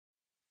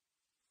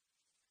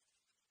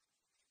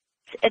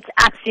It's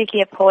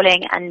absolutely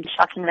appalling and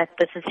shocking that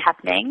this is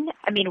happening.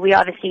 I mean, we're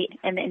obviously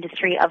in the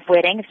industry of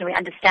weddings, and we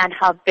understand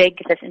how big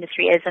this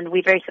industry is, and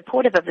we're very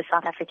supportive of the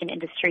South African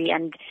industry,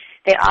 and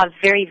there are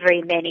very,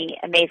 very many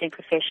amazing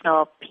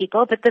professional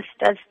people, but this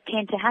does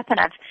tend to happen.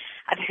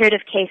 I've heard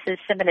of cases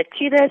similar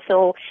to this,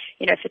 or,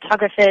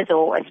 photographers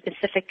or a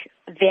specific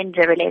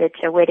vendor related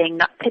to a wedding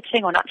not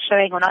pitching or not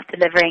showing or not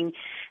delivering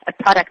a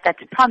product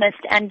that's promised.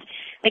 And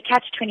the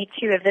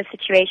catch-22 of this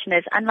situation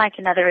is, unlike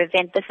another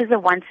event, this is a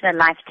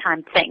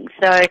once-in-a-lifetime thing.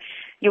 So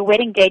your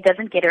wedding day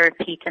doesn't get a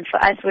repeat. And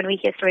for us, when we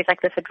hear stories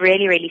like this, it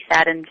really, really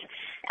saddens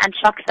and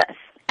shocks us.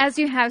 As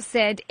you have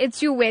said,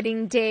 it's your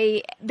wedding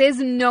day. There's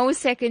no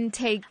second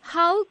take.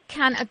 How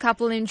can a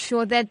couple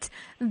ensure that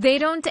they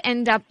don't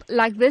end up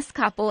like this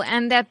couple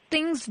and that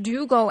things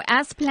do go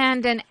as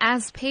planned and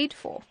as paid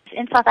for?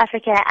 In South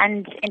Africa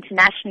and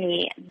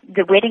internationally,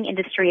 the wedding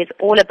industry is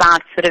all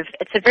about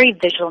it's a very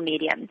visual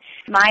medium.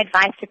 My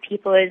advice to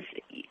people is,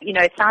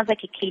 it sounds like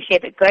a cliche,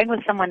 but going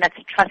with someone that's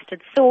a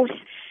trusted source,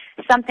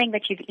 something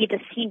that you've either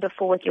seen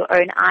before with your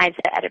own eyes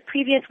at a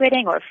previous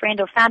wedding or a friend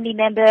or family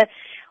member,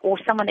 or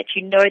someone that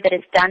you know that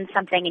has done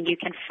something and you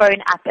can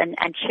phone up and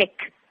check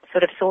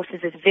sources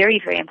is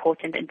very, very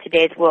important in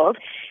today's world.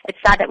 It's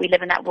sad that we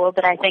live in that world,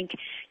 but I think,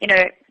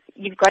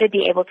 you've got to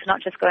be able to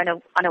not just go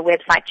on a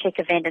website, check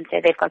a vendor and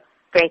say they've got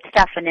great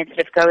stuff and then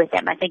go with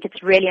them. I think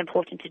it's really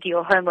important to do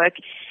your homework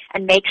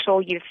and make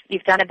sure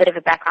you've done a bit of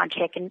a background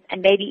check and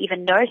maybe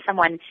even know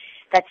someone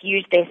that's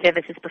used their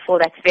services before.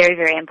 That's very,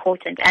 very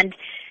important. And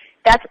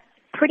that's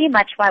pretty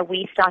much why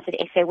we started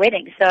SA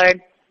Weddings. So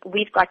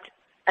we've got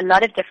a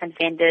lot of different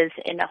vendors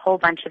in a whole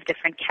bunch of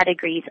different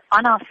categories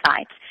on our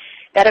site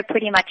that are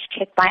pretty much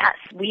checked by us.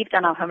 We've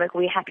done our homework.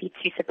 We're happy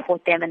to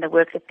support them in the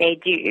work that they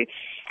do,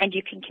 and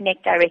you can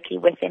connect directly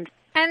with them.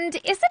 And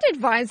is it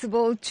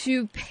advisable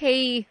to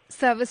pay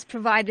service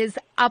providers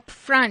up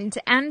front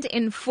and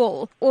in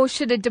full, or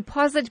should a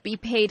deposit be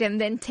paid and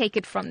then take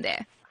it from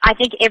there? I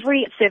think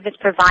every service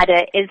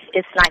provider is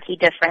slightly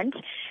different.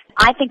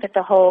 I think that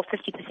the whole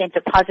 50%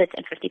 deposit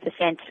and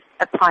 50%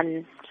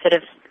 upon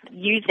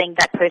using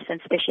that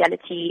person's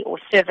speciality or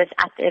service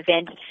at the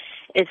event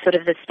is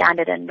the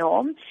standard and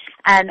norm.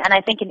 And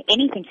I think in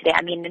anything today,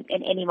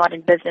 in any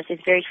modern business,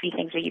 there's very few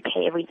things where you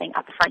pay everything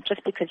up front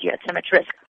just because you're at so much risk.